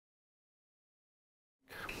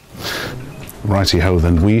Righty-ho,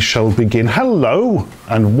 then we shall begin. Hello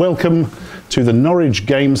and welcome to the Norwich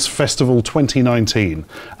Games Festival 2019.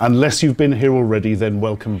 Unless you've been here already, then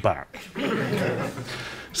welcome back.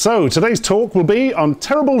 So today's talk will be on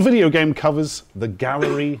terrible video game covers, the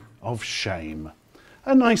Gallery of Shame.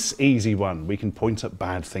 A nice easy one. We can point at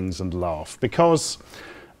bad things and laugh, because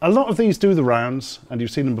a lot of these do the rounds and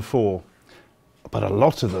you've seen them before, but a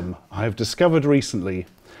lot of them I have discovered recently,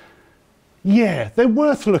 yeah, they're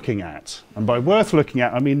worth looking at. And by worth looking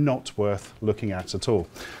at, I mean not worth looking at all.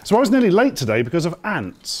 So I was nearly late today because of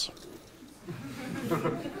ants.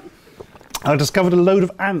 I discovered a load of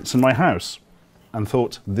ants in my house and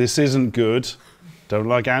thought, this isn't good. Don't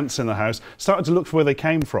like ants in the house. Started to look for where they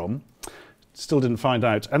came from. Still didn't find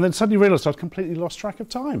out. And then suddenly realised I'd completely lost track of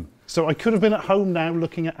time. So I could have been at home now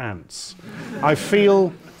looking at ants. I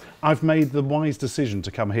feel I've made the wise decision to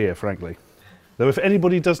come here, frankly. Though if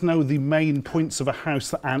anybody does know the main points of a house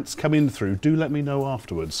that ants come in through, do let me know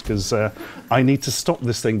afterwards, because I need to stop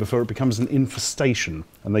this thing before it becomes an infestation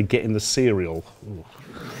and they get in the cereal.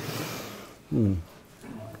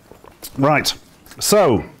 Right,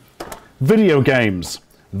 so, video games.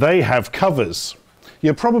 They have covers.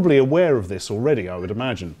 You're probably aware of this already, I would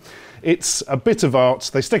imagine. It's a bit of art.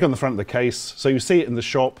 They stick on the front of the case, so you see it in the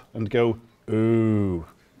shop and go, ooh.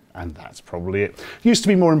 And that's probably it. Used to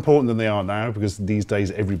be more important than they are now, because these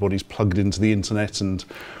days everybody's plugged into the internet and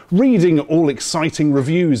reading all exciting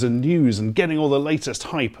reviews and news and getting all the latest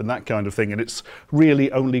hype and that kind of thing. And it's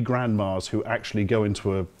really only grandmas who actually go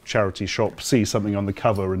into a charity shop, see something on the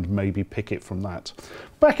cover and maybe pick it from that.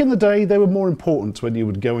 Back in the day, they were more important when you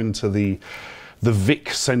would go into the Vic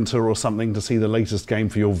Centre or something to see the latest game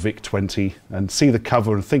for your Vic 20 and see the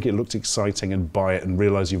cover and think it looked exciting and buy it and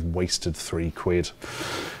realise you've wasted £3.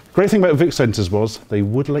 Great thing about Vic Centres was they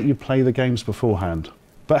would let you play the games beforehand.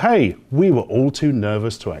 But hey, we were all too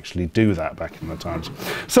nervous to actually do that back in the times.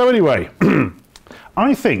 So anyway,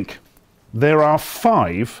 I think there are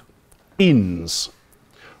 5 ins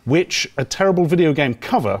which a terrible video game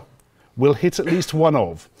cover will hit at least one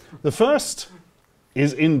of. The first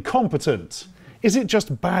is incompetent. Is it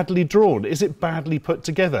just badly drawn? Is it badly put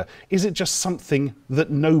together? Is it just something that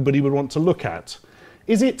nobody would want to look at?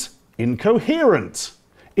 Is it incoherent?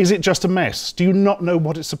 Is it just a mess? Do you not know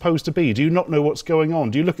what it's supposed to be? Do you not know what's going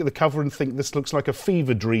on? Do you look at the cover and think this looks like a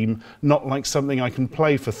fever dream, not like something I can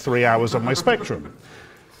play for 3 hours on my Spectrum?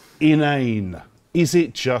 Inane. Is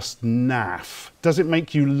it just naff? Does it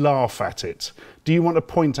make you laugh at it? Do you want to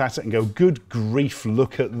point at it and go, good grief,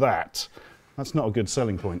 look at that? That's not a good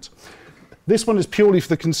selling point. This one is purely for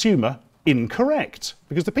the consumer. Incorrect.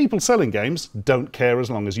 Because the people selling games don't care as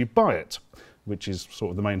long as you buy it, which is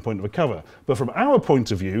sort of the main point of a cover. But from our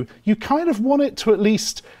point of view, you kind of want it to at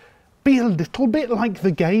least be a little bit like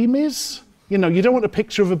the game is. You know, you don't want a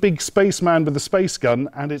picture of a big spaceman with a space gun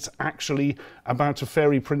and it's actually about a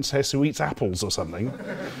fairy princess who eats apples or something.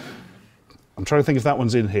 I'm trying to think if that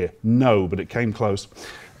one's in here. No, but it came close.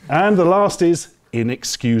 And the last is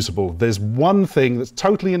inexcusable. There's one thing that's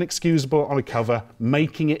totally inexcusable on a cover,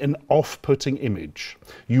 making it an off-putting image.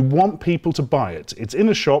 You want people to buy it. It's in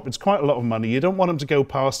a shop, it's quite a lot of money. You don't want them to go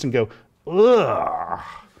past and go, ugh.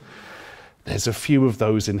 There's a few of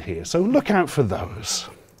those in here, so look out for those.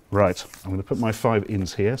 Right, I'm going to put my 5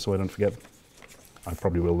 ins here so I don't forget. I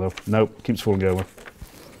probably will though. Nope, keeps falling over.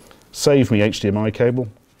 Save me HDMI cable.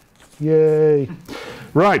 Yay.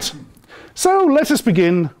 Right. So let us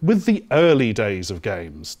begin with the early days of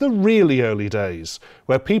games, the really early days,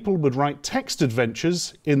 where people would write text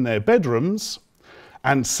adventures in their bedrooms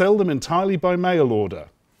and sell them entirely by mail order.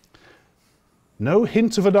 No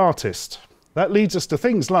hint of an artist. That leads us to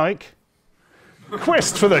things like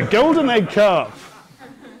Quest for the Golden Egg Carp,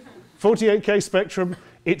 48K Spectrum,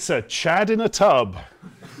 it's a Chad in a tub.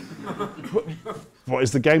 What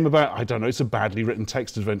is the game about? I don't know, it's a badly written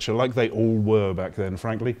text adventure, like they all were back then,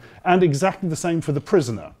 frankly. And exactly the same for The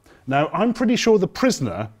Prisoner. Now, I'm pretty sure The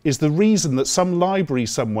Prisoner is the reason that some library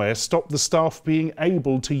somewhere stopped the staff being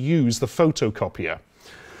able to use the photocopier.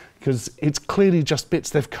 Because it's clearly just bits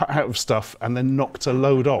they've cut out of stuff and then knocked a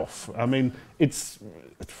load off. I mean,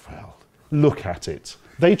 well, look at it.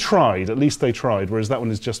 They tried, at least they tried, whereas that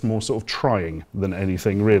one is just more sort of trying than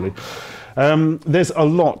anything, really. There's a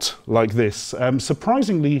lot like this.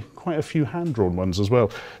 Surprisingly, quite a few hand-drawn ones as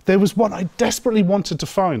well. There was one I desperately wanted to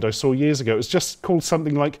find I saw years ago. It was just called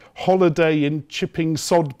something like Holiday in Chipping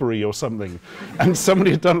Sodbury or something. And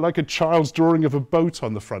somebody had done like a child's drawing of a boat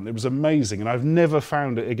on the front. It was amazing, and I've never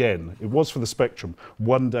found it again. It was for the Spectrum.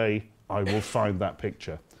 One day I will find that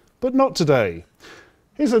picture. But not today.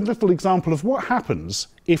 Here's a little example of what happens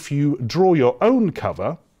if you draw your own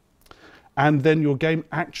cover and then your game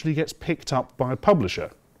actually gets picked up by a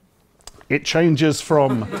publisher. It changes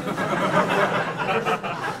from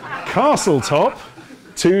Castletop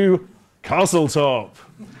to Castletop.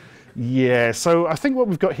 Yeah, so I think what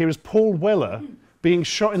we've got here is Paul Weller being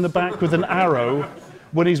shot in the back with an arrow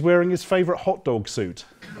when he's wearing his favourite hot dog suit.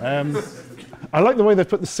 I like the way they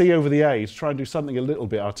put the C over the A to try and do something a little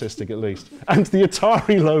bit artistic at least. And the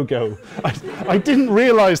Atari logo. I didn't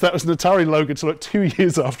realise that was an Atari logo until like 2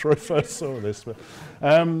 years after I first saw this. But,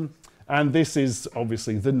 and this is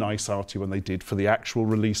obviously the nice arty one they did for the actual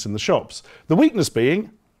release in the shops. The weakness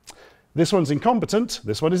being, this one's incompetent,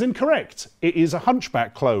 this one is incorrect. It is a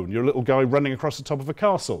Hunchback clone. You're a little guy running across the top of a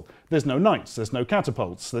castle. There's no knights, there's no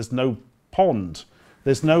catapults, there's no pond.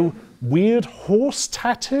 There's no weird horse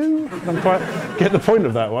tattoo. I don't quite get the point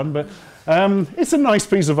of that one, but it's a nice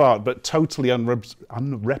piece of art, but totally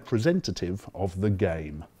unrepresentative of the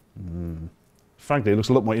game. Frankly, it looks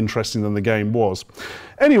a lot more interesting than the game was.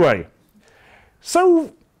 Anyway,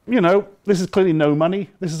 so, you know, this is clearly no money.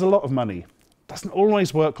 This is a lot of money. Doesn't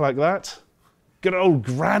always work like that. Good old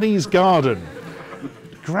Granny's Garden.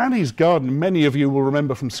 Granny's Garden, many of you will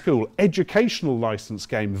remember from school, educational license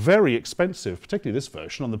game, very expensive, particularly this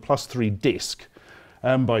version on the +3 disc,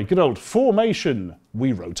 by good old Formation.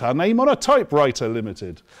 We wrote our name on a typewriter,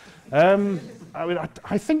 Limited. I mean,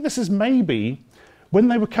 I think this is maybe, when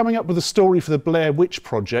they were coming up with a story for the Blair Witch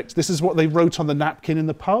Project, this is what they wrote on the napkin in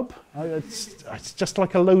the pub. It's just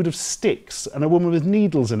like a load of sticks and a woman with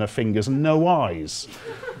needles in her fingers and no eyes.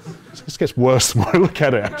 This gets worse the more I look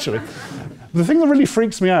at it, actually. The thing that really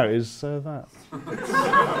freaks me out is that.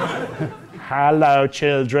 Hello,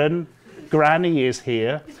 children. Granny is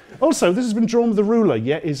here. Also, this has been drawn with a ruler,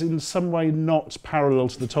 yet is in some way not parallel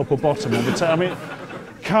to the top or bottom of the I mean,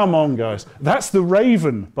 come on, guys. That's the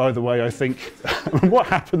Raven, by the way, I think. What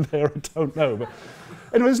happened there, I don't know. But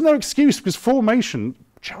anyway, there's no excuse, because Formation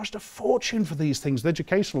charged a fortune for these things, the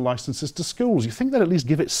educational licenses to schools. You think they'd at least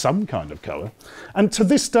give it some kind of colour. And to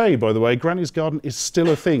this day, by the way, Granny's Garden is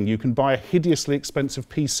still a thing. You can buy a hideously expensive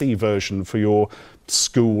PC version for your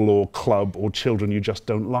school or club or children you just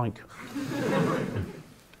don't like.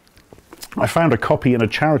 I found a copy in a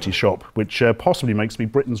charity shop, which possibly makes me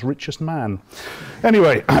Britain's richest man.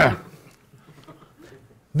 Anyway,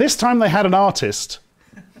 this time they had an artist,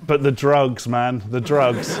 but the drugs, man, the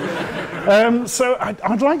drugs. So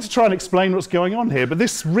I'd like to try and explain what's going on here, but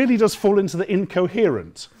this really does fall into the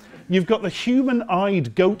incoherent. You've got the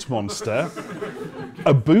human-eyed goat monster,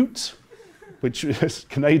 a boot, which is a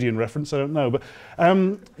Canadian reference, I don't know, but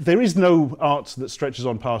there is no art that stretches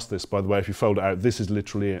on past this, by the way, if you fold it out. This is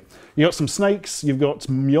literally it. You've got some snakes, you've got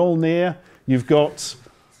Mjolnir, you've got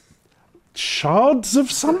shards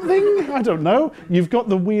of something, I don't know. You've got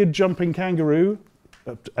the weird jumping kangaroo,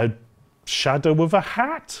 a shadow of a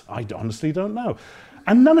hat? I honestly don't know.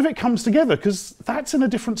 And none of it comes together because that's in a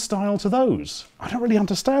different style to those. I don't really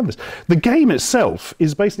understand this. The game itself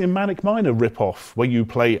is basically a Manic Miner rip-off where you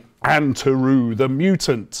play Antaru the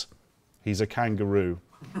mutant. He's a kangaroo.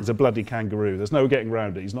 He's a bloody kangaroo. There's no getting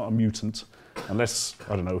around it. He's not a mutant unless,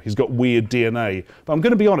 I don't know, he's got weird DNA. But I'm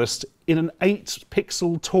going to be honest, in an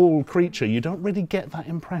 8-pixel tall creature, you don't really get that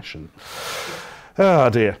impression. Oh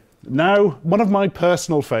dear. Now, one of my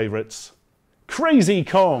personal favourites, Crazy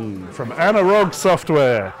Kong from Analog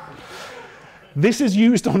Software. This is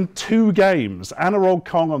used on 2 games, Analog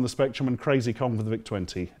Kong on the Spectrum and Crazy Kong for the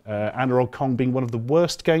VIC-20. Analog Kong being one of the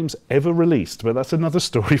worst games ever released, but that's another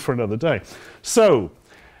story for another day. So,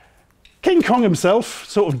 King Kong himself,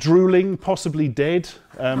 sort of drooling, possibly dead,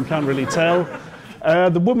 can't really tell.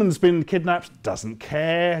 The woman's been kidnapped, doesn't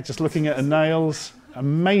care, just looking at her nails.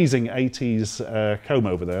 Amazing 80s comb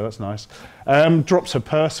over there, that's nice. Drops her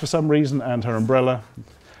purse for some reason and her umbrella.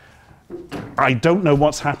 I don't know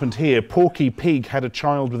what's happened here. Porky Pig had a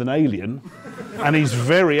child with an alien and he's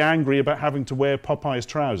very angry about having to wear Popeye's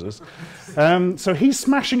trousers. So he's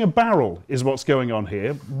smashing a barrel is what's going on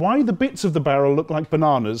here. Why the bits of the barrel look like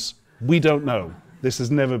bananas, we don't know. This has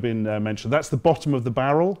never been mentioned. That's the bottom of the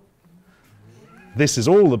barrel. This is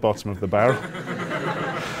all the bottom of the barrel.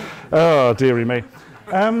 Oh, dearie me.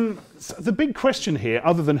 So the big question here,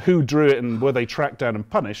 other than who drew it and were they tracked down and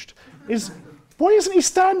punished, is why isn't he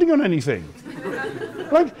standing on anything?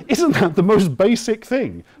 Like, isn't that the most basic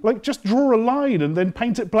thing? Like, just draw a line and then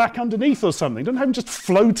paint it black underneath or something. Don't have him just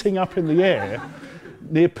floating up in the air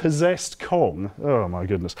near possessed Kong. Oh, my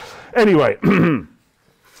goodness. Anyway, oh,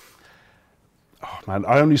 man,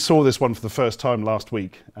 I only saw this one for the first time last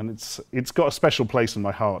week, and it's got a special place in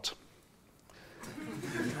my heart.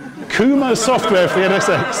 Kuma Software for the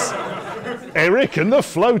NSX. Eric and the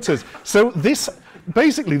Floaters. So this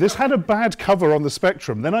Basically, this had a bad cover on the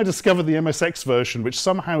Spectrum. Then I discovered the MSX version, which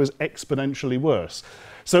somehow is exponentially worse.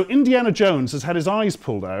 So Indiana Jones has had his eyes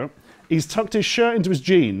pulled out, he's tucked his shirt into his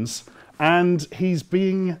jeans, and he's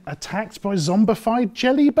being attacked by zombified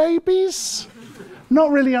jelly babies?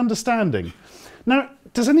 Not really understanding. Now,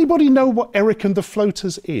 does anybody know what Eric and the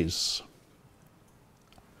Floaters is?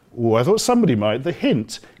 Oh, I thought somebody might. The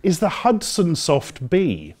hint is the Hudson Soft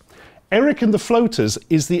B. Eric and the Floaters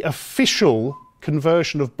is the official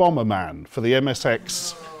conversion of Bomberman for the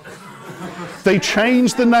MSX. They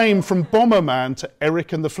changed the name from Bomberman to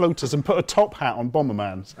Eric and the Floaters and put a top hat on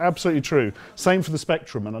Bomberman. It's absolutely true. Same for the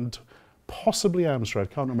Spectrum and possibly Amstrad,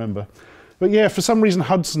 can't remember. But yeah, for some reason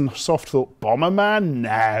Hudson Soft thought, Bomberman?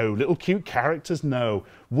 No. Little cute characters? No.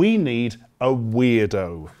 We need a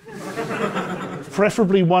weirdo.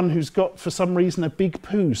 Preferably one who's got, for some reason, a big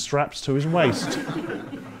poo strapped to his waist.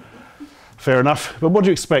 Fair enough. But what do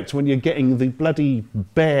you expect when you're getting the bloody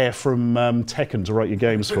bear from Tekken to write your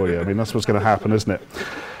games for you? I mean, that's what's going to happen, isn't it?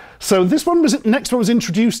 So this one was, next one was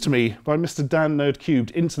introduced to me by Mr. Dan Nerd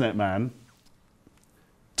Cubed, Internet Man.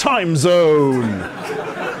 Time Zone!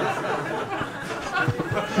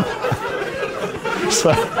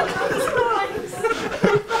 So,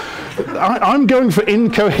 I'm going for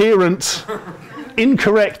incorrect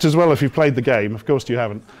as well if you've played the game. Of course you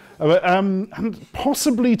haven't. And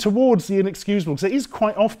possibly towards the inexcusable, because it is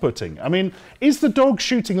quite off-putting. I mean, is the dog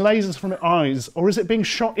shooting lasers from its eyes, or is it being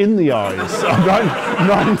shot in the eyes? I'm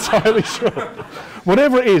not entirely sure.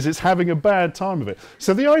 Whatever it is, it's having a bad time of it.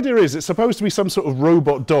 So the idea is it's supposed to be some sort of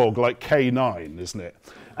robot dog like K9, isn't it?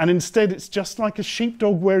 And instead it's just like a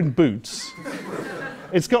sheepdog wearing boots.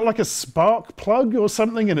 It's got like a spark plug or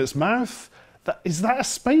something in its mouth. Is that a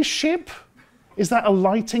spaceship? Is that a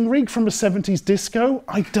lighting rig from a 70s disco?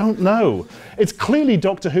 I don't know. It's clearly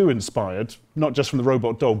Doctor Who inspired, not just from the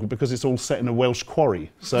robot dog, but because it's all set in a Welsh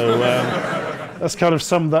quarry. So that's kind of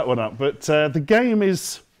summed that one up. But the game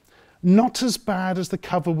is not as bad as the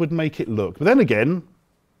cover would make it look. But then again,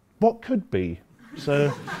 what could be?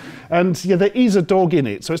 So, and yeah, there is a dog in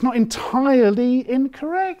it, so it's not entirely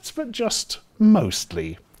incorrect, but just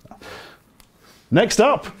mostly. Next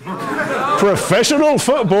up, professional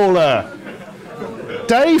footballer.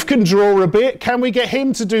 Dave can draw a bit. Can we get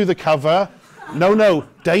him to do the cover? No, no,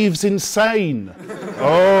 Dave's insane.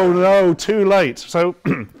 Oh no, too late. So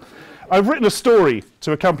I've written a story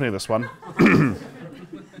to accompany this one.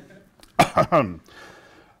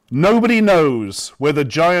 Nobody knows where the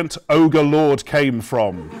giant ogre lord came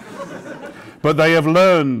from, but they have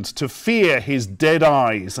learned to fear his dead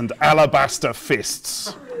eyes and alabaster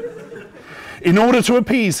fists. In order to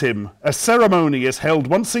appease him, a ceremony is held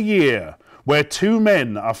once a year where two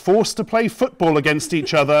men are forced to play football against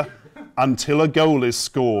each other until a goal is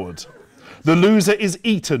scored. The loser is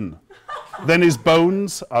eaten, then his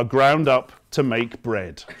bones are ground up to make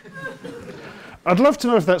bread. I'd love to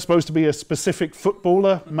know if that's supposed to be a specific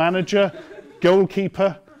footballer, manager,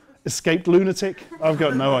 goalkeeper, escaped lunatic. I've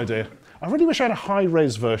got no idea. I really wish I had a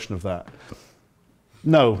high-res version of that.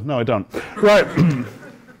 No, I don't. Right.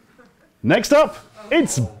 Next up,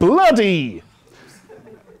 it's Bloody.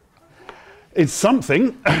 It's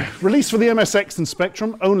something. Released for the MSX and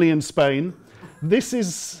Spectrum, only in Spain. This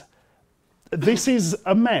is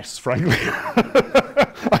a mess, frankly.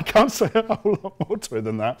 I can't say a whole lot more to it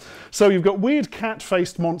than that. So you've got weird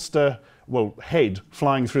cat-faced monster, well, head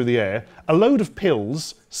flying through the air, a load of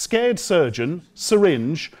pills, scared surgeon,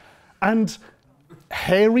 syringe, and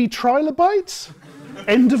hairy trilobites?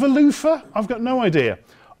 End of a loofah? I've got no idea.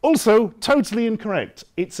 Also, totally incorrect.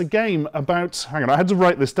 It's a game about, hang on, I had to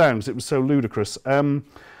write this down because it was so ludicrous. A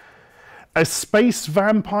space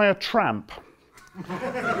vampire tramp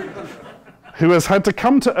who has had to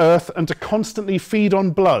come to Earth and to constantly feed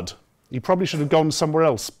on blood. He probably should have gone somewhere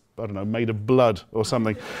else, I don't know, made of blood or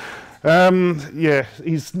something. Yeah,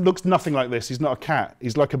 he looks nothing like this. He's not a cat.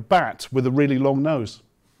 He's like a bat with a really long nose.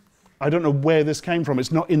 I don't know where this came from.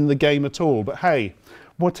 It's not in the game at all, but hey,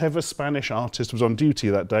 whatever Spanish artist was on duty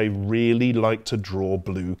that day really liked to draw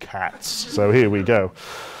blue cats. So here we go.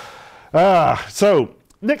 So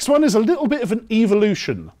next one is a little bit of an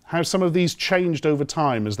evolution, how some of these changed over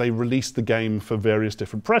time as they released the game for various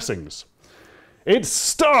different pressings. It's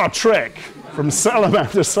Star Trek from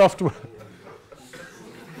Salamander Software.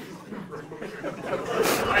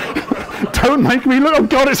 Don't make me look, oh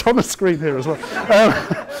God, it's on the screen here as well.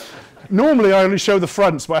 Normally I only show the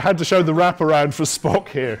fronts, but I had to show the wraparound for Spock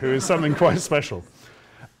here, who is something quite special.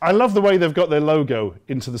 I love the way they've got their logo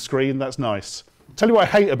into the screen, that's nice. Tell you what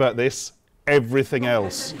I hate about this, everything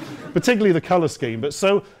else, particularly the colour scheme. But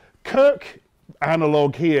so Kirk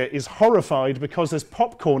analog here is horrified because there's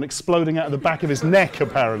popcorn exploding out of the back of his neck,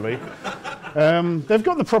 apparently. They've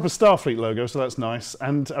got the proper Starfleet logo, so that's nice.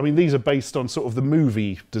 And, I mean, these are based on sort of the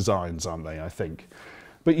movie designs, aren't they, I think?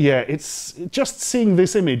 But yeah, it's just seeing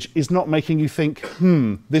this image is not making you think,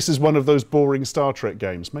 this is one of those boring Star Trek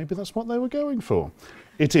games. Maybe that's what they were going for.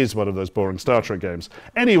 It is one of those boring Star Trek games.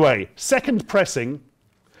 Anyway, second pressing.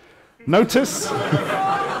 Notice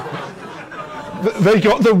they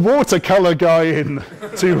got the watercolor guy in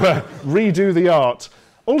to redo the art.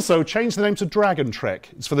 Also, changed the name to Dragon Trek.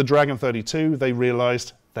 It's for the Dragon 32. They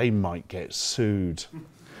realised they might get sued.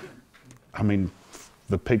 I mean,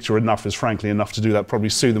 the picture enough is frankly enough to do that, probably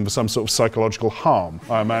sue them for some sort of psychological harm,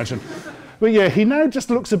 I imagine. But yeah, he now just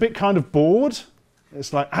looks a bit kind of bored.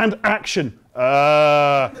 It's like, and action.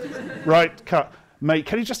 Right, cut. Mate,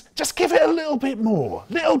 can you just give it a little bit more?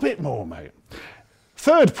 Little bit more, mate.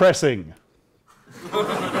 Third pressing.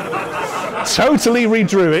 Totally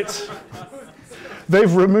redrew it.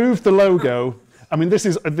 They've removed the logo. I mean, this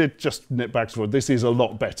is, just nip back to forward, this is a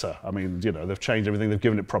lot better. I mean, you know, they've changed everything, they've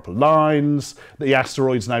given it proper lines. The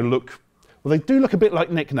asteroids now look, well, they do look a bit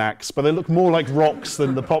like knickknacks, but they look more like rocks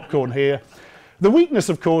than the popcorn here. The weakness,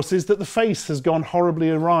 of course, is that the face has gone horribly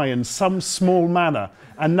awry in some small manner,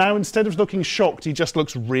 and now instead of looking shocked, he just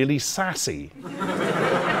looks really sassy.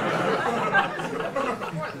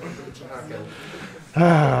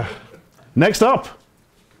 Next up.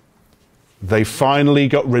 They finally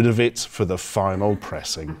got rid of it for the final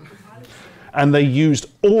pressing. And they used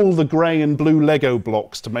all the grey and blue Lego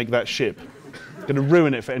blocks to make that ship. Going to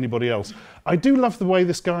ruin it for anybody else. I do love the way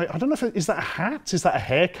this guy, I don't know if is that a hat? Is that a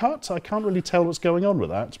haircut? I can't really tell what's going on with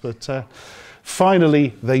that. But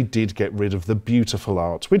finally, they did get rid of the beautiful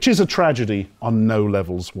art, which is a tragedy on no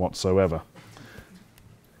levels whatsoever.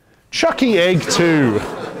 Chucky Egg 2.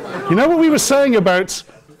 You know what we were saying about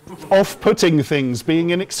off-putting things being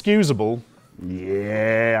inexcusable?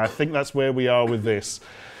 Yeah, I think that's where we are with this.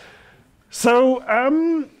 So,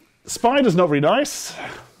 Spider's not very nice.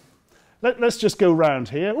 Let's just go round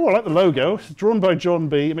here. Oh, I like the logo. Drawn by John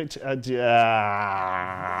B. I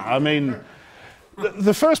mean,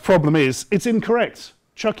 the first problem is it's incorrect.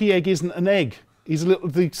 Chucky Egg isn't an egg. He's a little.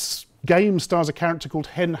 The game stars a character called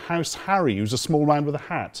Hen House Harry, who's a small man with a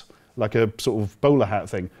hat, like a sort of bowler hat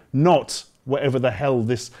thing. Not whatever the hell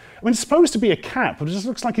this. I mean, it's supposed to be a cat, but it just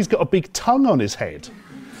looks like he's got a big tongue on his head.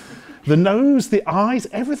 The nose, the eyes,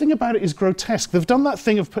 everything about it is grotesque. They've done that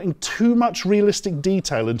thing of putting too much realistic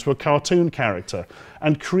detail into a cartoon character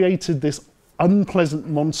and created this unpleasant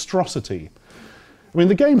monstrosity. I mean,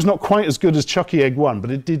 the game's not quite as good as Chucky Egg 1, but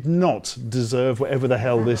it did not deserve whatever the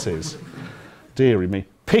hell this is. Deary me.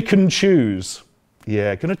 Pick and choose.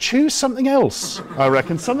 Yeah, gonna choose something else, I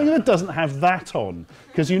reckon. Something that doesn't have that on,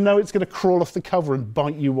 because you know it's gonna crawl off the cover and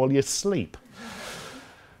bite you while you sleep.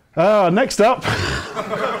 Next up.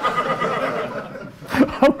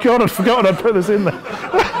 Oh God, I'd forgotten I'd put this in there.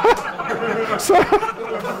 So,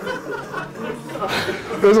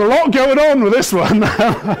 there's a lot going on with this one.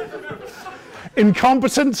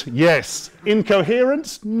 Incompetent? Yes.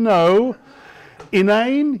 Incoherent? No.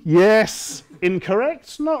 Inane? Yes.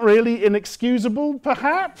 Incorrect? Not really. Inexcusable?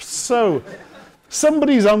 Perhaps. So,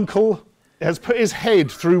 somebody's uncle has put his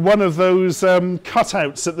head through one of those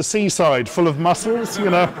cutouts at the seaside full of mussels, you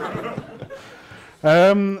know.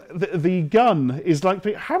 The gun is like,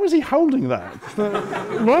 how is he holding that?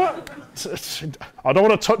 What? I don't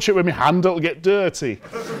want to touch it with my hand, it'll get dirty.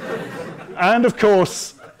 And of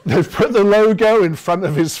course, they've put the logo in front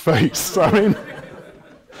of his face. I mean,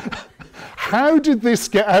 how did this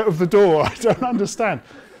get out of the door? I don't understand.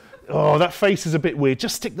 Oh, that face is a bit weird.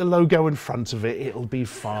 Just stick the logo in front of it, it'll be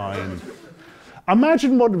fine.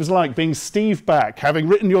 Imagine what it was like being Steve Back, having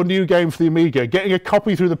written your new game for the Amiga, getting a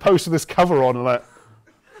copy through the post with this cover on and like...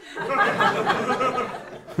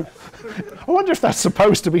 I wonder if that's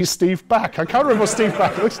supposed to be Steve Back. I can't remember what Steve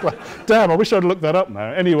Back looks like. Damn, I wish I'd looked that up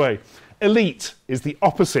now. Anyway, Elite is the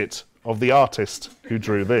opposite of the artist who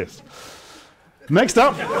drew this. Next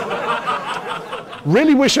up.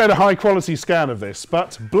 Really wish I had a high quality scan of this,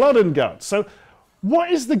 but Blood and Guts. So,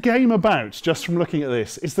 what is the game about, just from looking at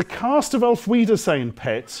this? Is the cast of Ulf Wiedersehen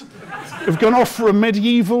pet have gone off for a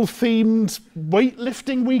medieval-themed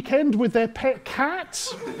weightlifting weekend with their pet cat?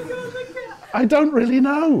 I don't really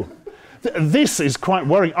know. This is quite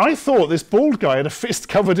worrying. I thought this bald guy had a fist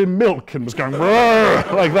covered in milk and was going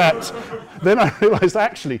like that. Then I realised,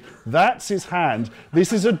 actually, that's his hand.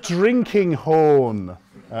 This is a drinking horn.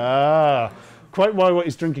 Quite why what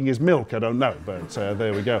he's drinking is milk, I don't know, but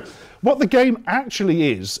there we go. What the game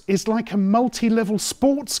actually is like a multi-level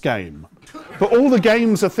sports game. But all the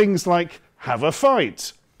games are things like, have a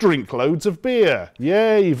fight, drink loads of beer.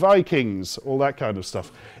 Yay, Vikings, all that kind of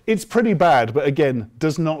stuff. It's pretty bad, but again,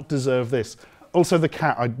 does not deserve this. Also, the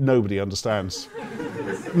cat, nobody understands.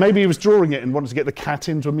 Maybe he was drawing it and wanted to get the cat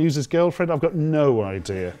in to amuse his girlfriend. I've got no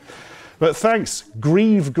idea. But thanks,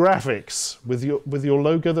 Grieve Graphics, with your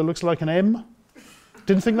logo that looks like an M.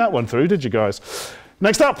 Didn't think that one through, did you guys?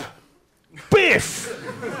 Next up, Biff!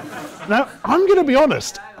 Now, I'm going to be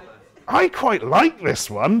honest, I quite like this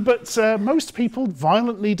one, but most people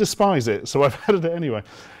violently despise it, so I've added it anyway.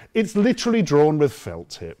 It's literally drawn with felt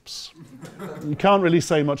tips. You can't really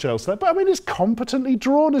say much else there, but I mean, it's competently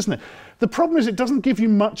drawn, isn't it? The problem is it doesn't give you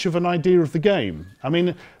much of an idea of the game. I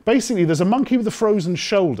mean, basically, there's a monkey with a frozen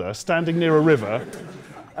shoulder standing near a river,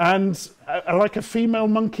 and like a female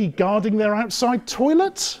monkey guarding their outside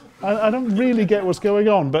toilet. I don't really get what's going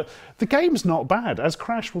on, but the game's not bad, as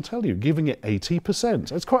Crash will tell you, giving it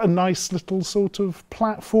 80%. It's quite a nice little sort of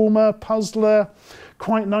platformer, puzzler,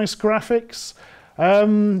 quite nice graphics.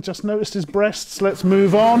 Just noticed his breasts, let's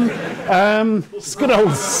move on. It's good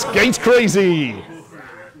old Skate Crazy.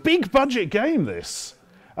 Big budget game, this.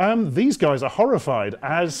 These guys are horrified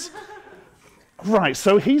as... Right,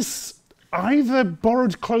 so he's either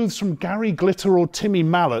borrowed clothes from Gary Glitter or Timmy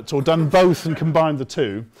Mallet, or done both and combined the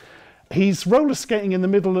two. He's roller skating in the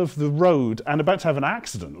middle of the road and about to have an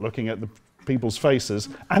accident looking at the people's faces,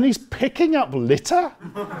 and he's picking up litter,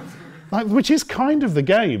 which is kind of the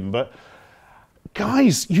game, but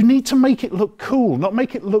guys, you need to make it look cool, not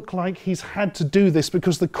make it look like he's had to do this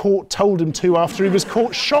because the court told him to after he was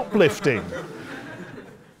caught shoplifting.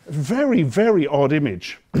 Very, very odd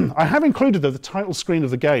image. I have included the title screen of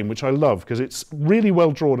the game, which I love because it's really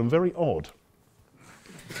well drawn and very odd.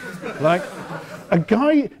 Like, a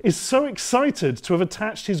guy is so excited to have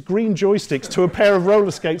attached his green joysticks to a pair of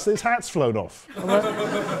roller skates that his hat's flown off.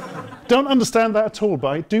 Don't understand that at all, but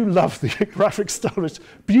I do love the graphic style. It's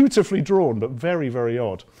beautifully drawn, but very, very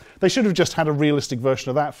odd. They should have just had a realistic version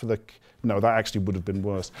of that for the... No, that actually would have been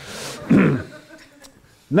worse.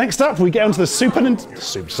 Next up, we get onto the standard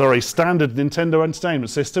Nintendo Entertainment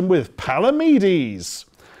System with Palamedes.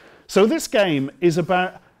 So this game is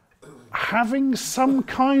about having some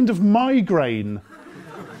kind of migraine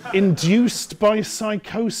induced by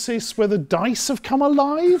psychosis where the dice have come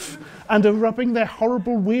alive and are rubbing their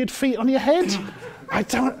horrible weird feet on your head.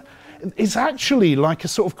 It's actually like a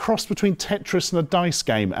sort of cross between Tetris and a dice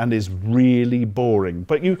game and is really boring.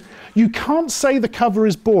 But you can't say the cover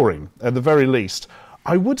is boring, at the very least.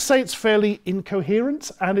 I would say it's fairly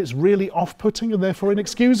incoherent and it's really off-putting and therefore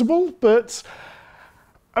inexcusable, but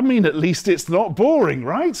I mean, at least it's not boring,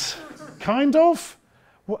 right? Kind of.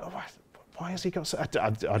 Why has he got so... I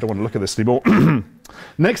don't want to look at this anymore.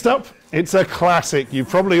 Next up, it's a classic. You've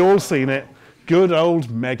probably all seen it. Good old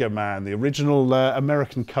Mega Man, the original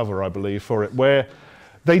American cover, I believe, for it, where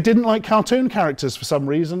they didn't like cartoon characters for some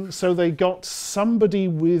reason, so they got somebody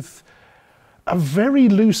with a very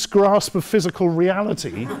loose grasp of physical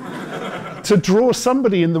reality to draw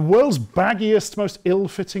somebody in the world's baggiest, most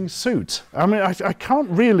ill-fitting suit. I mean, I can't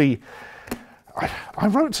really... I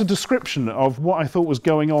wrote a description of what I thought was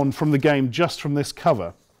going on from the game just from this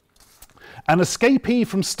cover. An escapee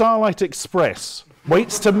from Starlight Express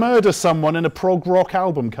waits to murder someone in a prog rock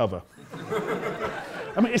album cover.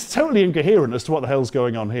 I mean, it's totally incoherent as to what the hell's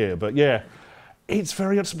going on here, but yeah, it's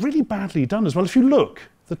really badly done as well. If you look,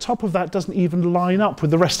 the top of that doesn't even line up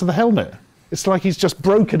with the rest of the helmet. It's like he's just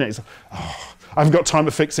broken it. Like, oh, I haven't got time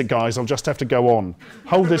to fix it, guys. I'll just have to go on.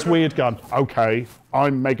 Hold this weird gun. Okay,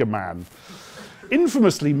 I'm Mega Man.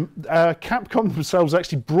 Infamously, Capcom themselves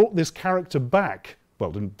actually brought this character back.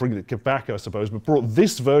 Well, didn't bring it back, I suppose, but brought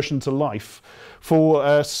this version to life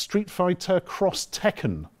for Street Fighter Cross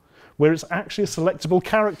Tekken, where it's actually a selectable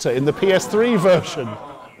character in the PS3 version.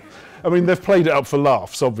 I mean, they've played it up for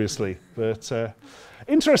laughs, obviously, but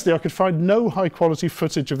interestingly, I could find no high-quality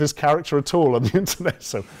footage of this character at all on the internet,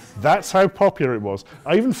 so that's how popular it was.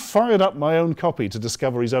 I even fired up my own copy to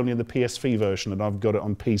discover he's only in the PSV version, and I've got it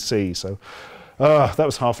on PC, so... that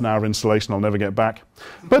was half an hour of installation I'll never get back.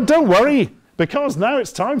 But don't worry, because now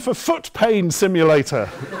it's time for Foot Pain Simulator.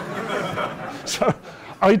 So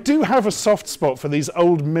I do have a soft spot for these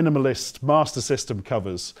old minimalist Master System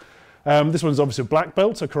covers. This one's obviously a Black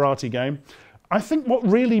Belt, a karate game. I think what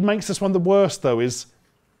really makes this one the worst, though, is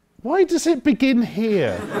why does it begin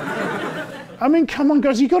here? I mean, come on,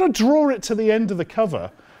 guys, you've got to draw it to the end of the cover.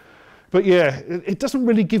 But yeah, it doesn't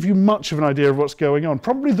really give you much of an idea of what's going on.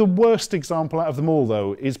 Probably the worst example out of them all,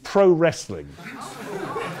 though, is pro wrestling.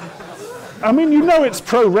 I mean, you know it's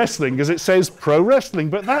pro wrestling because it says pro wrestling,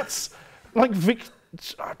 but that's like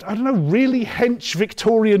I don't know, really hench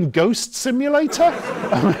Victorian ghost simulator?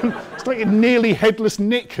 I mean, it's like a nearly headless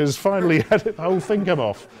Nick has finally had the whole thing come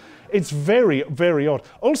off. It's very, very odd.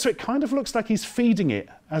 Also, it kind of looks like he's feeding it,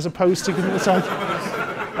 as opposed to giving it like,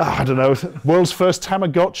 I don't know, world's first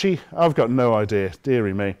Tamagotchi? I've got no idea,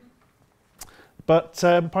 dearie me. But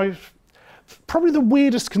by probably the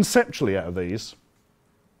weirdest conceptually out of these.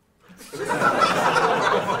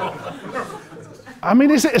 I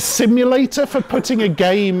mean, is it a simulator for putting a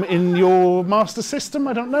game in your Master System?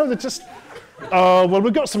 I don't know. They're just, oh, well,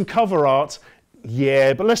 we've got some cover art.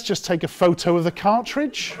 Yeah, but let's just take a photo of the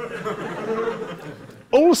cartridge.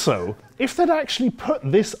 Also, if they'd actually put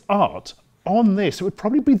this art on this, it would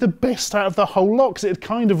probably be the best out of the whole lot, because it'd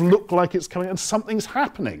kind of look like it's coming and something's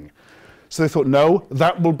happening. So they thought, no,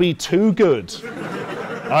 that will be too good.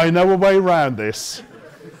 I know a way around this.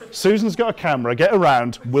 Susan's got a camera, get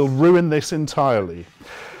around, we'll ruin this entirely.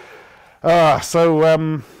 This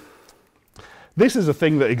is a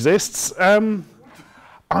thing that exists. I'm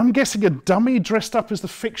guessing a dummy dressed up as the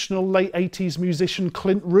fictional late 80s musician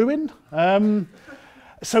Clint Ruin.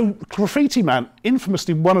 So Graffiti Man,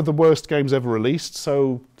 infamously one of the worst games ever released,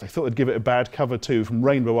 so they thought they'd give it a bad cover too, from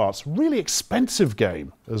Rainbow Arts. Really expensive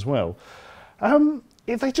game as well.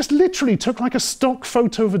 They just literally took like a stock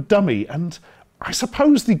photo of a dummy, and I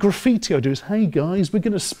suppose the graffiti idea is, hey guys, we're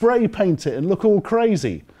going to spray paint it and look all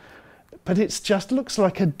crazy. But it just looks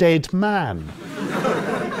like a dead man.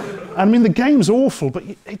 I mean, the game's awful, but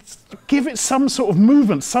give it some sort of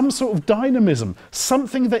movement, some sort of dynamism,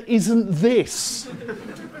 something that isn't this.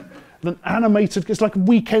 An animated, it's like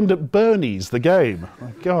Weekend at Bernie's, the game. My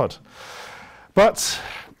God. But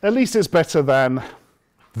at least it's better than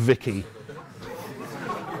Vicky.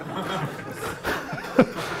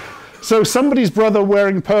 So somebody's brother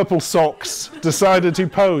wearing purple socks decided to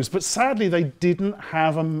pose, but sadly they didn't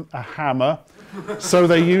have a hammer, so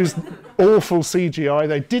they used awful CGI.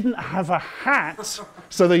 They didn't have a hat,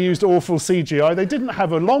 so they used awful CGI. They didn't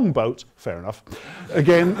have a longboat, fair enough,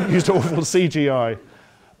 again, used awful CGI.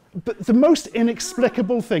 But the most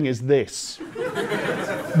inexplicable thing is this.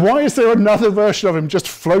 Why is there another version of him just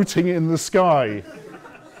floating in the sky?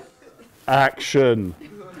 Action.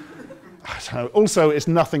 I don't know. Also, it's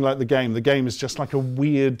nothing like the game. The game is just like a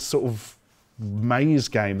weird sort of maze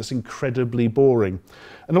game that's incredibly boring.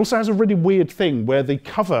 And also has a really weird thing where the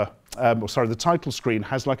cover, the title screen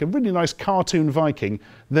has like a really nice cartoon Viking,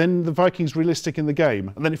 then the Viking's realistic in the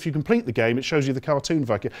game, and then if you complete the game, it shows you the cartoon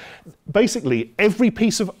Viking. Basically, every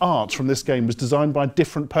piece of art from this game was designed by a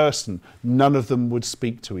different person. None of them would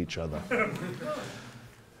speak to each other.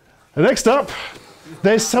 Next up,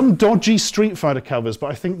 there's some dodgy Street Fighter covers, but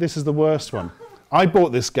I think this is the worst one. I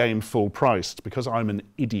bought this game full priced because I'm an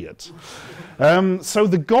idiot. So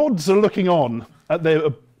the gods are looking on at their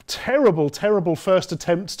terrible, terrible first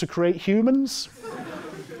attempts to create humans.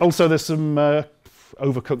 Also, there's some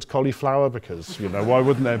overcooked cauliflower because, you know, why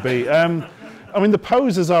wouldn't there be? I mean, the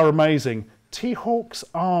poses are amazing. T-Hawk's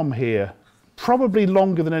arm here, probably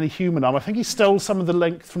longer than any human arm. I think he stole some of the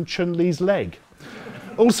length from Chun-Li's leg.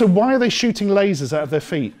 Also, why are they shooting lasers out of their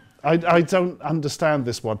feet? I don't understand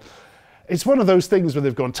this one. It's one of those things where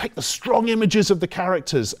they've gone, take the strong images of the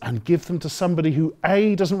characters and give them to somebody who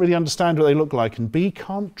A, doesn't really understand what they look like, and B,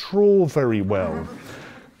 can't draw very well.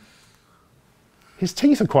 His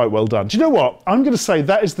teeth are quite well done. Do you know what? I'm going to say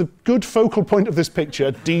that is the good focal point of this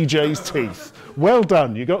picture, DJ's teeth. Well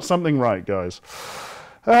done. You got something right, guys.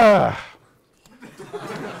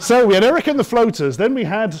 So we had Eric and the Floaters, then we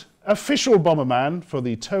had Official Bomberman for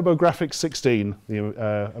the TurboGrafx 16,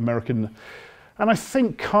 the American, and I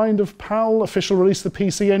think kind of PAL official release of the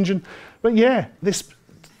PC Engine. But yeah, this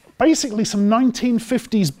basically some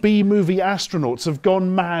 1950s B-movie astronauts have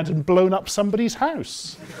gone mad and blown up somebody's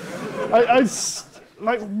house.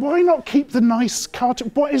 Like, why not keep the nice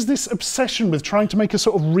cartoon? What is this obsession with trying to make a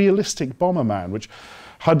sort of realistic Bomberman, which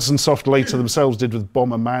Hudson Soft later themselves did with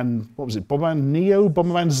Bomberman, what was it, Bomberman Neo,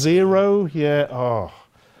 Bomberman Zero? Yeah,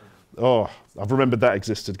 oh, I've remembered that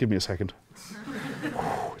existed. Give me a second.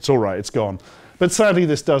 It's all right, it's gone. But sadly,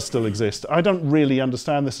 this does still exist. I don't really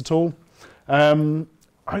understand this at all.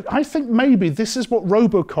 I think maybe this is what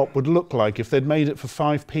RoboCop would look like if they'd made it for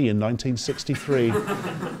 5p in 1963.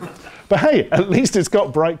 But hey, at least it's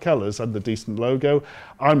got bright colours and the decent logo.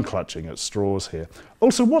 I'm clutching at straws here.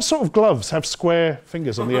 Also, what sort of gloves have square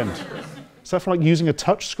fingers on the end? Is that for like using a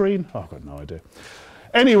touch screen? Oh, I've got no idea.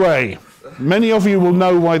 Anyway, many of you will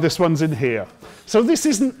know why this one's in here. So this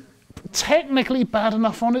isn't technically bad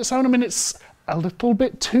enough on its own. I mean, it's a little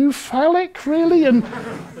bit too phallic, really, and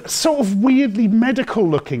sort of weirdly medical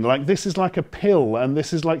looking, like this is like a pill and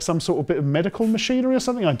this is like some sort of bit of medical machinery or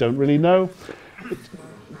something, I don't really know.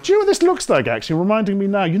 Do you know what this looks like, actually? Reminding me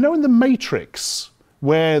now. You know in The Matrix,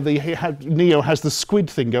 where Neo has the squid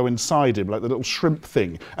thing go inside him, like the little shrimp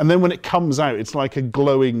thing, and then when it comes out, it's like a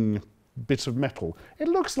glowing bit of metal. It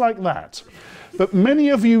looks like that. But many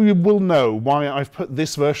of you will know why I've put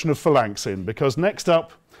this version of Phalanx in, because next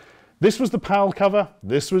up, this was the PAL cover,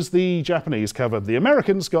 this was the Japanese cover. The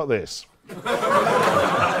Americans got this.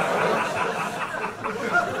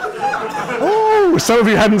 Oh, some of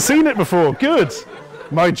you hadn't seen it before. Good.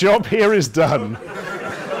 My job here is done.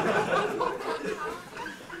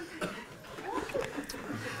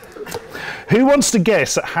 Who wants to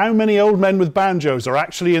guess at how many old men with banjos are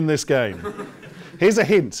actually in this game? Here's a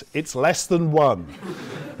hint. It's less than one.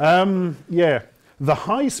 Yeah. The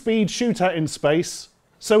high-speed shootout in space.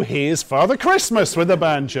 So here's Father Christmas with a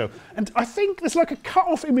banjo. And I think there's like a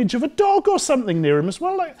cut-off image of a dog or something near him as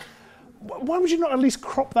well. Like, why would you not at least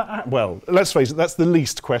crop that out? Well, let's face it, that's the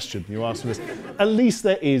least question you asked me this. At least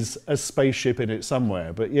there is a spaceship in it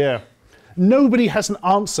somewhere, but yeah. Nobody has an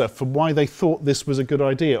answer for why they thought this was a good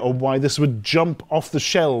idea or why this would jump off the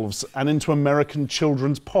shelves and into American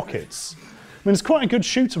children's pockets. I mean, it's quite a good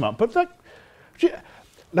shoot 'em up, but like,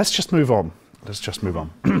 let's just move on. Let's just move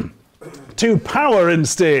on. To Power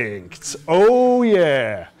Instinct. Oh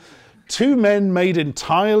yeah. Two men made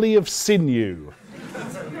entirely of sinew.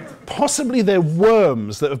 Possibly they're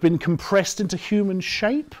worms that have been compressed into human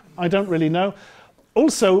shape. I don't really know.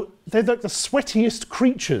 Also, they're like the sweatiest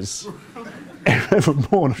creatures ever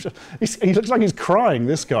born. He looks like he's crying,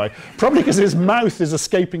 this guy. Probably because his mouth is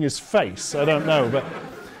escaping his face. I don't know. But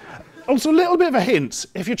also, a little bit of a hint.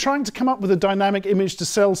 If you're trying to come up with a dynamic image to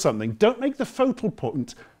sell something, don't make the focal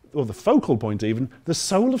point, or the focal point even, the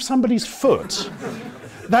sole of somebody's foot.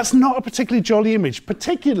 That's not a particularly jolly image,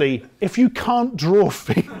 particularly if you can't draw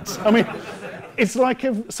feet. I mean, it's like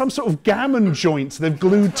some sort of gammon joint they've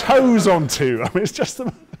glued toes onto. I mean, it's just the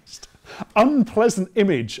most unpleasant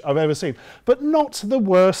image I've ever seen. But not the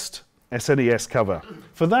worst SNES cover.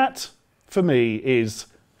 For that, for me, is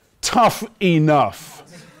tough enough.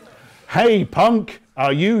 Hey, punk,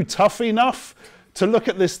 are you tough enough to look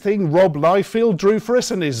at this thing Rob Liefeld drew for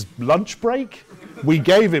us in his lunch break? We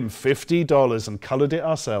gave him $50 and coloured it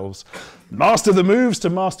ourselves. Master the moves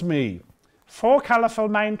to master me. 4 colourful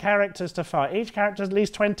main characters to fight. Each character has at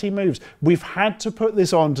least 20 moves. We've had to put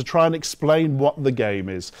this on to try and explain what the game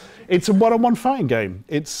is. It's a one-on-one fighting game.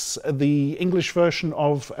 It's the English version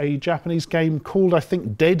of a Japanese game called, I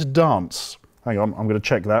think, Dead Dance. Hang on, I'm going to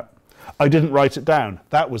check that. I didn't write it down.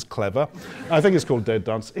 That was clever. I think it's called Dead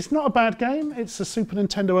Dance. It's not a bad game. It's a Super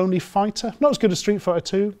Nintendo-only fighter. Not as good as Street Fighter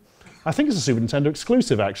 2. I think it's a Super Nintendo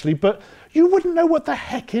exclusive, actually, but you wouldn't know what the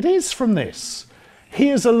heck it is from this.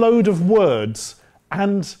 Here's a load of words,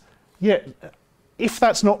 and yeah, if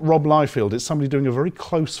that's not Rob Liefeld, it's somebody doing a very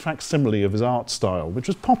close facsimile of his art style, which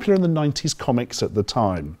was popular in the 90s comics at the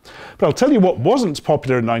time. But I'll tell you what wasn't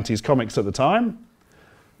popular in 90s comics at the time.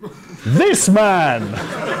 This man!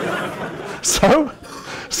 So,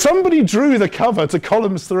 somebody drew the cover to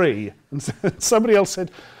Columns 3, and somebody else said,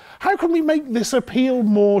 how can we make this appeal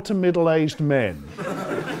more to middle-aged men?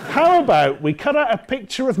 How about we cut out a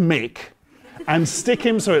picture of Mick and stick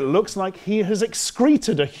him so it looks like he has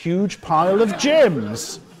excreted a huge pile of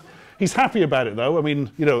gems? He's happy about it, though. I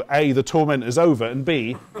mean, you know, A, the torment is over, and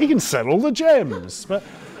B, he can sell all the gems. But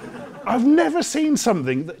I've never seen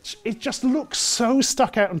something that it just looks so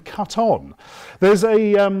stuck out and cut on. There's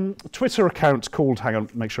a Twitter account called, hang on,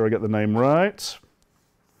 make sure I get the name right,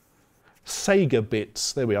 Sega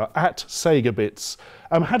Bits, there we are, at Sega Bits,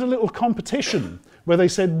 had a little competition where they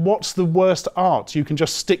said, what's the worst art you can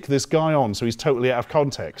just stick this guy on so he's totally out of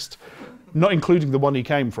context, not including the one he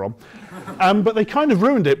came from. But they kind of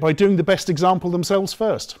ruined it by doing the best example themselves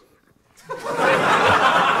first.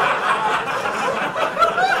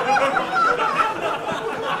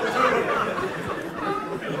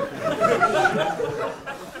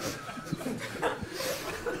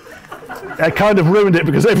 I kind of ruined it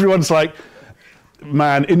because everyone's like,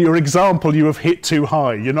 man, in your example you have hit too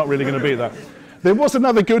high, you're not really going to beat that. There was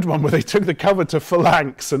another good one where they took the cover to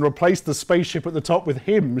Phalanx and replaced the spaceship at the top with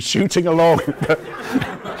him shooting along. But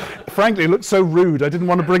frankly, it looked so rude, I didn't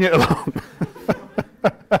want to bring it along.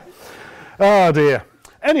 Oh dear.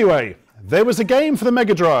 Anyway, there was a game for the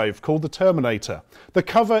Mega Drive called The Terminator. The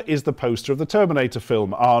cover is the poster of the Terminator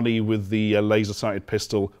film, Arnie with the laser-sighted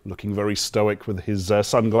pistol, looking very stoic with his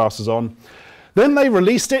sunglasses on. Then they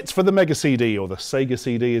released it for the Mega CD, or the Sega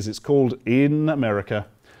CD as it's called in America.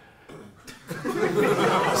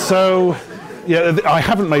 So, yeah, I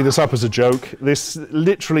haven't made this up as a joke. This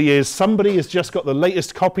literally is, somebody has just got the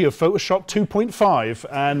latest copy of Photoshop 2.5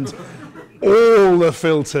 and all the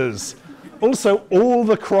filters Also, all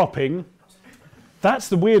the cropping, that's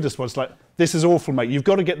the weirdest one. It's like, this is awful, mate. You've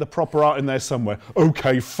got to get the proper art in there somewhere.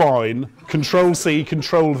 Okay, fine. Control-C,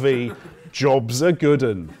 Control-V. Jobs are good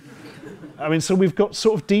 'un. I mean, so we've got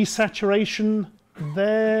sort of desaturation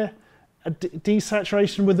there, a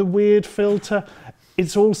desaturation with a weird filter.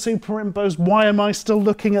 It's all superimposed. Why am I still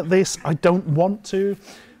looking at this? I don't want to.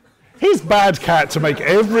 Here's Bad Cat to make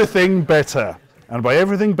everything better. And by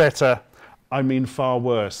everything better, I mean far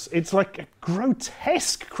worse. It's like a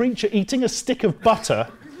grotesque creature eating a stick of butter,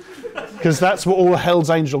 because that's what all Hell's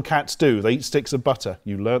Angel cats do. They eat sticks of butter.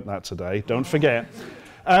 You learnt that today, don't forget.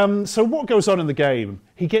 So what goes on in the game?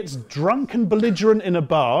 He gets drunk and belligerent in a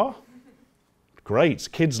bar.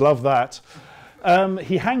 Great, kids love that.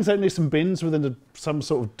 He hangs out near some bins with some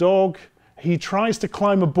sort of dog. He tries to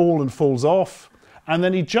climb a ball and falls off. And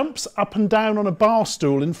then he jumps up and down on a bar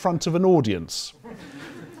stool in front of an audience.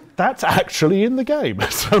 That's actually in the game.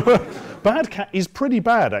 So Bad Cat is pretty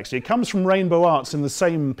bad, actually. It comes from Rainbow Arts in the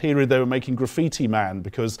same period they were making Graffiti Man,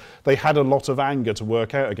 because they had a lot of anger to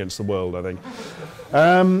work out against the world, I think.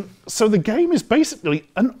 So the game is basically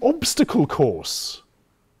an obstacle course.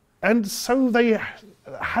 And so they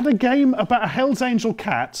had a game about a Hell's Angel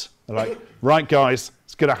cat. They're like, right, guys,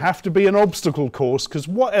 it's going to have to be an obstacle course, because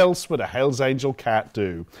what else would a Hell's Angel cat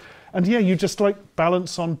do? And yeah, you just like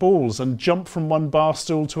balance on balls and jump from one bar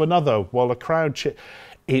stool to another while a crowd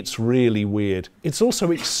It's really weird. It's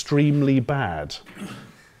also extremely bad.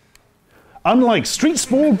 Unlike Street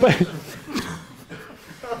Sport...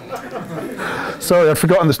 Sorry, I'd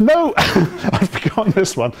forgotten this. No, I'd forgotten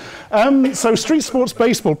this one. So Street Sports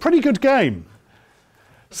Baseball, pretty good game.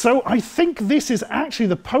 So I think this is actually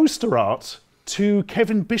the poster art to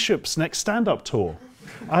Kevin Bishop's next stand-up tour.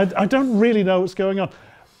 I don't really know what's going on.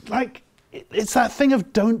 Like, it's that thing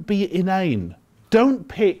of don't be inane. Don't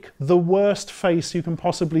pick the worst face you can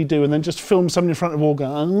possibly do and then just film someone in front of all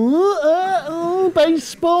going,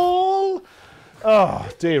 baseball. Oh,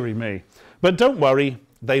 dearie me. But don't worry,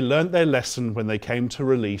 they learnt their lesson when they came to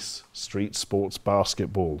release Street Sports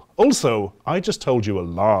Basketball. Also, I just told you a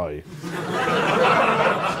lie.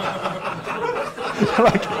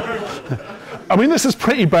 I mean, this is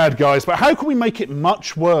pretty bad, guys, but how can we make it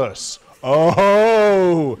much worse?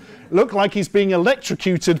 Oh, look like he's being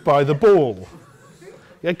electrocuted by the ball.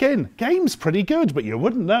 Again, game's pretty good, but you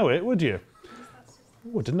wouldn't know it, would you?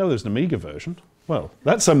 Oh, I didn't know there's an Amiga version. Well,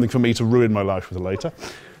 that's something for me to ruin my life with later.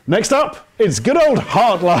 Next up, it's good old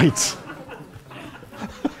Heartlight.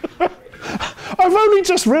 I've only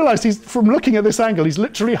just realised from looking at this angle, he's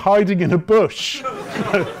literally hiding in a bush.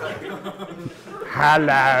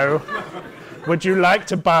 Hello. Would you like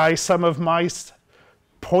to buy some of my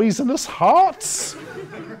poisonous hearts?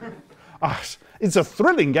 It's a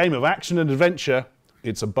thrilling game of action and adventure.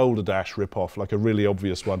 It's a Boulder Dash rip-off, like a really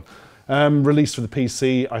obvious one. Released for the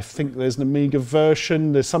PC. I think there's an Amiga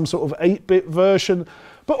version. There's some sort of 8-bit version.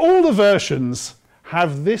 But all the versions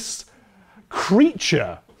have this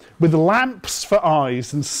creature with lamps for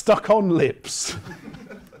eyes and stuck-on lips.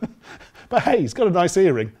 But hey, he's got a nice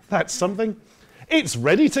earring. That's something. It's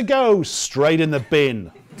ready to go, straight in the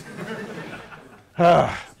bin.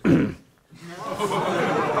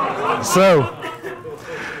 So,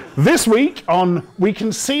 this week on We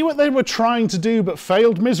Can See What They Were Trying to Do But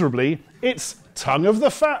Failed Miserably, it's Tongue of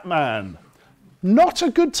the Fat Man. Not a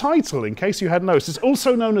good title, in case you hadn't noticed. It's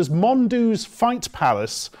also known as Mondu's Fight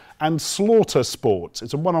Palace and Slaughter Sport.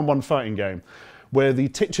 It's a one-on-one fighting game where the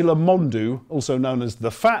titular Mondu, also known as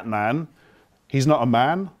the Fat Man, he's not a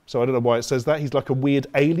man, so I don't know why it says that. He's like a weird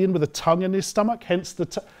alien with a tongue in his stomach, hence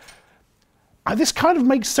the this kind of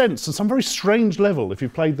makes sense on some very strange level if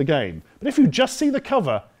you've played the game. But if you just see the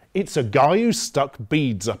cover, it's a guy who's stuck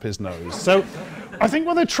beads up his nose. So I think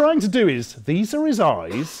what they're trying to do is, these are his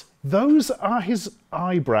eyes, those are his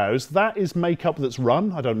eyebrows, that is makeup that's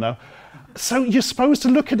run, I don't know. So you're supposed to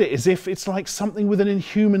look at it as if it's like something with an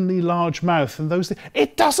inhumanly large mouth and those things.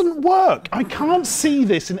 It doesn't work. I can't see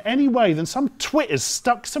this in any way than some twit has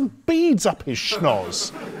stuck some beads up his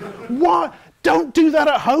schnoz. What? Don't do that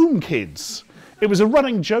at home, kids. It was a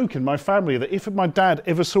running joke in my family that if my dad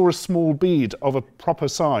ever saw a small bead of a proper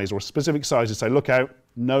size or a specific size, he'd say, look out,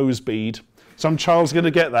 nose bead. Some child's going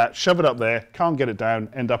to get that, shove it up there, can't get it down,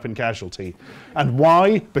 end up in casualty. And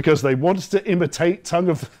why? Because they wanted to imitate Tongue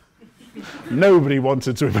of... Nobody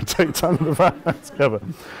wanted to imitate Tongue of the Fat Man ever.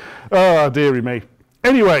 Oh, dearie me.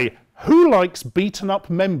 Anyway, who likes beaten up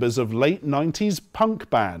members of late 90s punk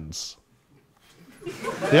bands?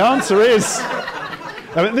 The answer is...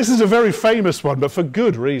 I mean, this is a very famous one, but for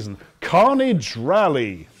good reason. Carnage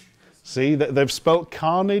Rally. See, they've spelt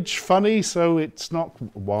carnage funny, so it's not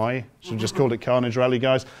why. Should have just called it Carnage Rally,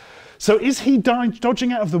 guys. So is he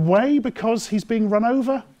dodging out of the way because he's being run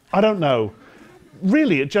over? I don't know.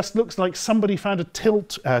 Really, it just looks like somebody found a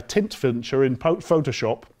tint feature in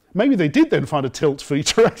Photoshop. Maybe they did then find a tilt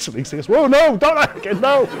feature, actually. So he goes, whoa, no, don't hack it,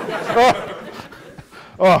 no.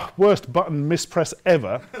 Oh, worst button mispress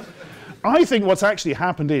ever. I think what's actually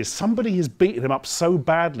happened is somebody has beaten him up so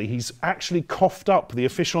badly, he's actually coughed up the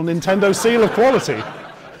official Nintendo seal of quality.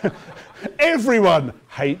 Everyone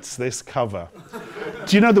hates this cover.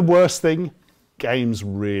 Do you know the worst thing? Game's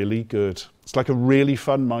really good. It's like a really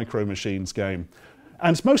fun Micro Machines game.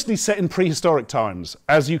 And it's mostly set in prehistoric times,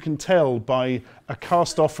 as you can tell by a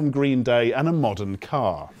cast-off from Green Day and a modern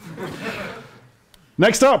car.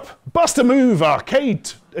 Next up, Buster Move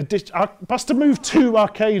Buster Move 2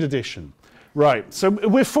 Arcade Edition. Right, so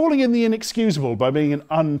we're falling in the inexcusable by being an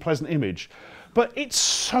unpleasant image. But it's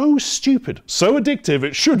so stupid, so addictive,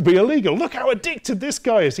 it should be illegal. Look how addicted this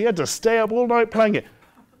guy is. He had to stay up all night playing it.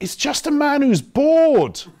 It's just a man who's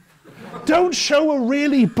bored. Don't show a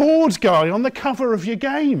really bored guy on the cover of your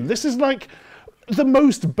game. This is like the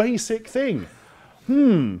most basic thing.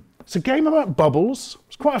 It's a game about bubbles.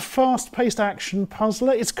 It's quite a fast-paced action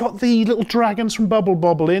puzzler. It's got the little dragons from Bubble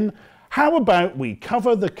Bobble in. How about we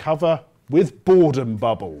cover the cover with boredom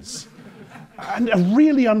bubbles? And a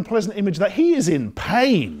really unpleasant image that he is in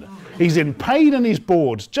pain. He's in pain and he's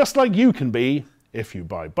bored, just like you can be if you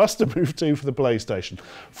buy Buster Move 2 for the PlayStation.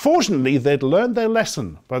 Fortunately, they'd learned their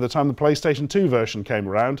lesson by the time the PlayStation 2 version came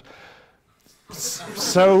around.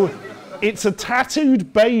 So it's a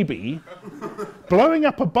tattooed baby blowing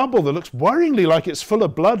up a bubble that looks worryingly like it's full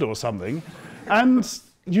of blood or something, and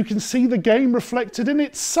you can see the game reflected in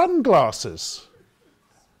its sunglasses.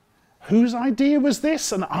 Whose idea was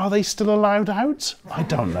this, and are they still allowed out? I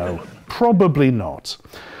don't know. Probably not.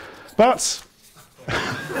 But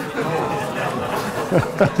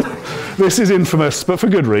this is infamous, but for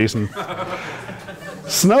good reason.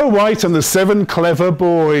 Snow White and the Seven Clever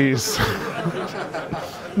Boys.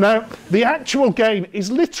 Now, the actual game is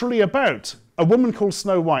literally about a woman called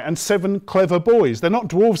Snow White and 7 clever boys. They're not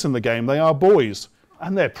dwarves in the game, they are boys.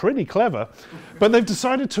 And they're pretty clever. But they've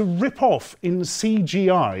decided to rip off in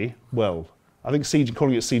CGI, well, I think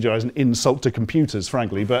calling it CGI is an insult to computers,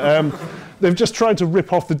 frankly, but they've just tried to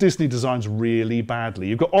rip off the Disney designs really badly.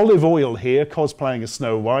 You've got Olive Oil here cosplaying as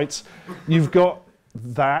Snow White. You've got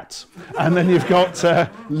that, and then you've got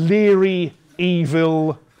leery,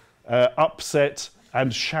 evil, upset,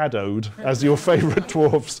 and shadowed as your favourite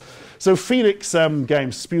dwarfs. So Phoenix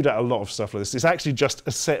Games spewed out a lot of stuff like this. It's actually just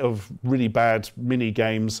a set of really bad mini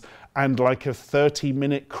games and like a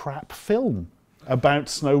 30-minute crap film about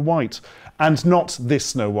Snow White. And not this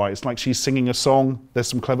Snow White. It's like she's singing a song. There's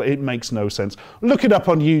some clever... It makes no sense. Look it up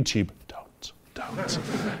on YouTube. Don't.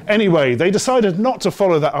 Anyway, they decided not to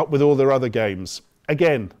follow that up with all their other games.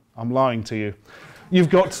 Again, I'm lying to you. You've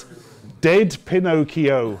got Dead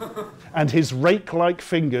Pinocchio and his rake-like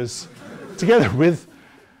fingers together with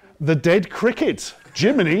the dead cricket,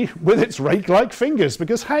 Jiminy, with its rake-like fingers.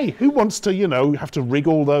 Because, hey, who wants to, you know, have to rig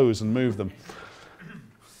all those and move them?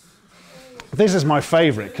 This is my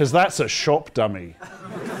favourite, because that's a shop dummy.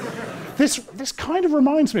 This kind of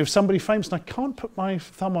reminds me of somebody famous, and I can't put my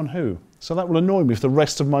thumb on who, so that will annoy me for the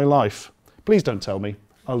rest of my life. Please don't tell me.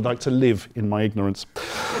 I would like to live in my ignorance.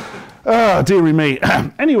 Ah, dearie me.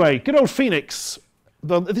 Anyway, good old Phoenix.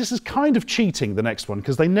 This is kind of cheating, the next one,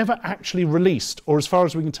 because they never actually released, or as far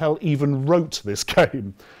as we can tell, even wrote this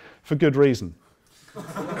game, for good reason.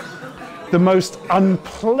 The most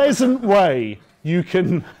unpleasant way you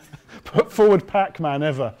can put forward Pac-Man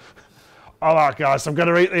ever. All right, guys, I'm going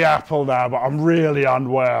to eat the apple now, but I'm really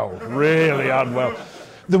unwell, really unwell.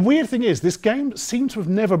 The weird thing is, this game seems to have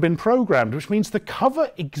never been programmed, which means the cover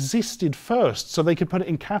existed first, so they could put it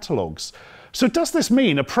in catalogues. So does this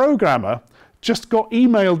mean a programmer just got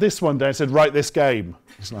emailed this one day and said, write this game?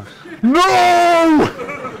 He's like,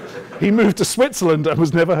 no! He moved to Switzerland and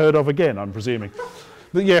was never heard of again, I'm presuming.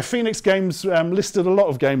 But yeah, Phoenix Games listed a lot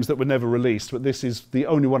of games that were never released, but this is the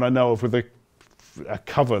only one I know of with a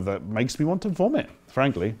cover that makes me want to vomit,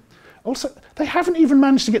 frankly. Also, they haven't even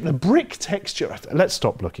managed to get the brick texture. Let's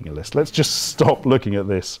stop looking at this. Let's just stop looking at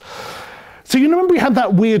this. So you remember we had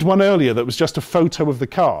that weird one earlier that was just a photo of the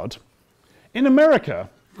card? In America,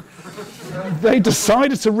 they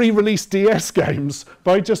decided to re-release DS games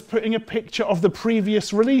by just putting a picture of the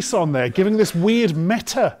previous release on there, giving this weird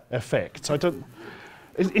meta effect.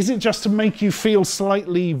 Is it just to make you feel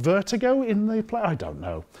slightly vertigo in the play? I don't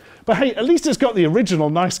know. But hey, at least it's got the original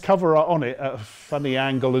nice cover art on it at a funny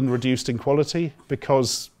angle and reduced in quality,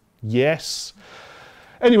 because yes.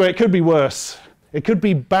 Anyway, it could be worse. It could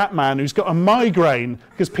be Batman who's got a migraine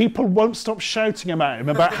because people won't stop shouting at him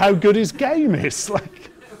about how good his game is.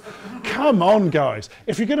 Like, come on, guys.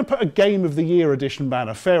 If you're going to put a Game of the Year edition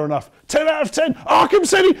banner, fair enough. 10 out of 10, Arkham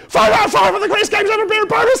City, 5 out of 5 of the greatest games ever been,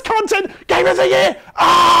 bonus content, Game of the Year,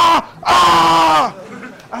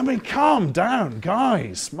 I mean, calm down,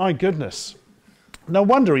 guys. My goodness. No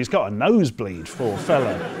wonder he's got a nosebleed, poor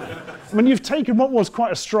fella. I mean, you've taken what was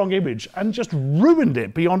quite a strong image and just ruined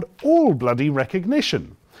it beyond all bloody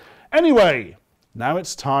recognition. Anyway, now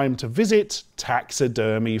it's time to visit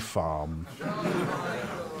Taxidermy Farm,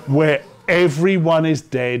 where everyone is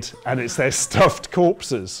dead and it's their stuffed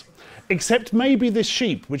corpses. Except maybe this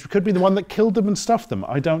sheep, which could be the one that killed them and stuffed them.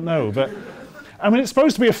 I don't know, but I mean, it's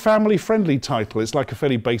supposed to be a family-friendly title. It's like a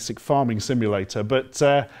fairly basic farming simulator, but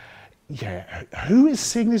yeah, who is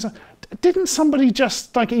seeing this? Didn't somebody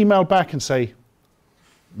just like email back and say,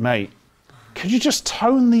 mate, could you just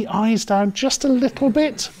tone the eyes down just a little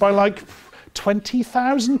bit by like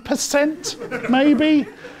 20,000% maybe?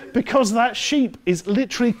 Because that sheep is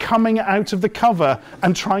literally coming out of the cover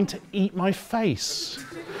and trying to eat my face.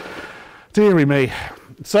 Deary me.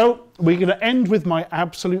 So we're going to end with my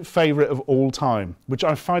absolute favourite of all time, which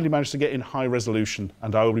I finally managed to get in high resolution,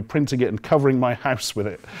 and I will be printing it and covering my house with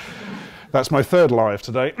it. That's my third lie of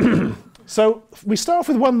today. So we start off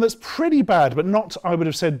with one that's pretty bad, but not, I would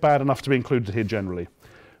have said, bad enough to be included here generally.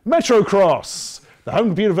 Metrocross, the home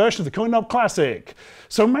computer version of the coin-op classic.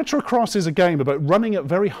 So Metrocross is a game about running at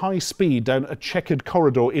very high speed down a checkered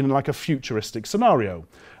corridor in like a futuristic scenario.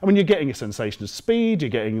 I mean, you're getting a sensation of speed, you're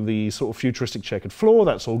getting the sort of futuristic checkered floor,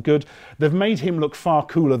 that's all good. They've made him look far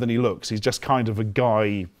cooler than he looks. He's just kind of a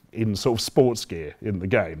guy in sort of sports gear in the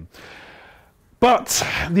game. But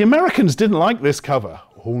the Americans didn't like this cover.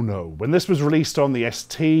 Oh no. When this was released on the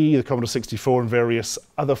ST, the Commodore 64 and various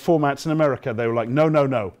other formats in America, they were like, no, no,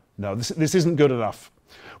 no, no, this isn't good enough.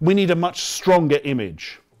 We need a much stronger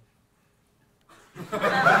image.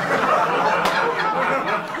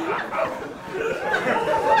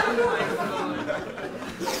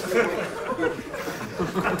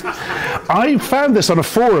 I found this on a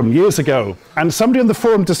forum years ago, and somebody on the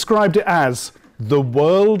forum described it as the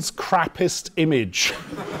world's crappiest image.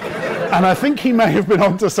 And I think he may have been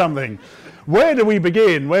onto something. Where do we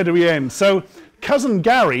begin? Where do we end? So, Cousin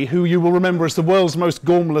Gary, who you will remember as the world's most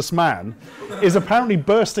gormless man, is apparently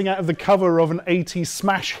bursting out of the cover of an 80s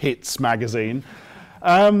smash hits magazine.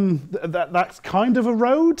 That's kind of a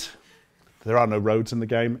road. There are no roads in the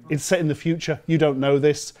game. It's set in the future. You don't know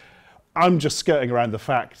this. I'm just skirting around the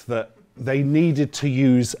fact that they needed to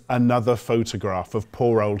use another photograph of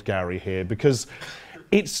poor old Gary here because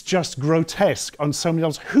it's just grotesque on so many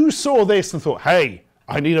levels. Who saw this and thought, hey,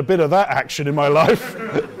 I need a bit of that action in my life.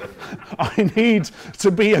 I need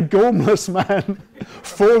to be a gormless man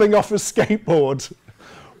falling off a skateboard.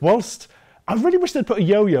 Whilst, I really wish they'd put a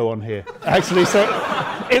yo-yo on here, actually, so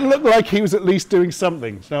it looked like he was at least doing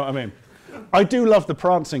something, you know what I mean? I do love the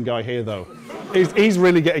prancing guy here, though. He's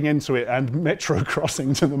really getting into it and metro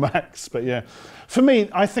crossing to the max, but yeah. For me,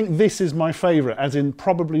 I think this is my favourite, as in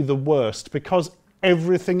probably the worst, because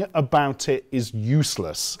everything about it is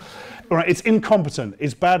useless. Right, it's incompetent,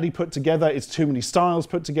 it's badly put together, it's too many styles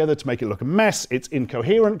put together to make it look a mess, it's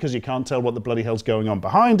incoherent because you can't tell what the bloody hell's going on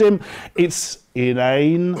behind him, it's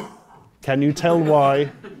inane. Can you tell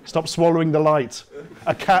why? Stop swallowing the light.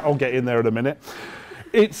 A cat will get in there in a minute.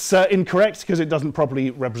 It's incorrect because it doesn't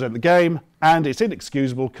properly represent the game, and it's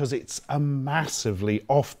inexcusable because it's a massively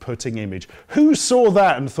off-putting image. Who saw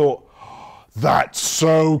that and thought, oh, that's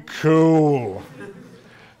so cool?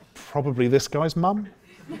 Probably this guy's mum.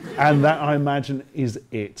 And that, I imagine, is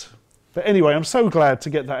it. But anyway, I'm so glad to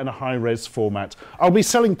get that in a high-res format. I'll be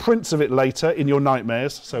selling prints of it later in your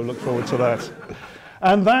nightmares, so look forward to that.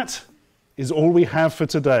 And that is all we have for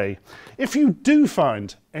today. If you do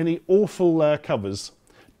find any awful covers,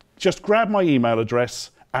 just grab my email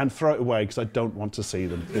address and throw it away because I don't want to see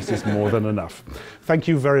them. This is more than enough. Thank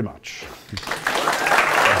you very much.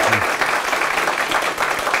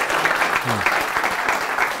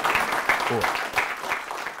 Oh.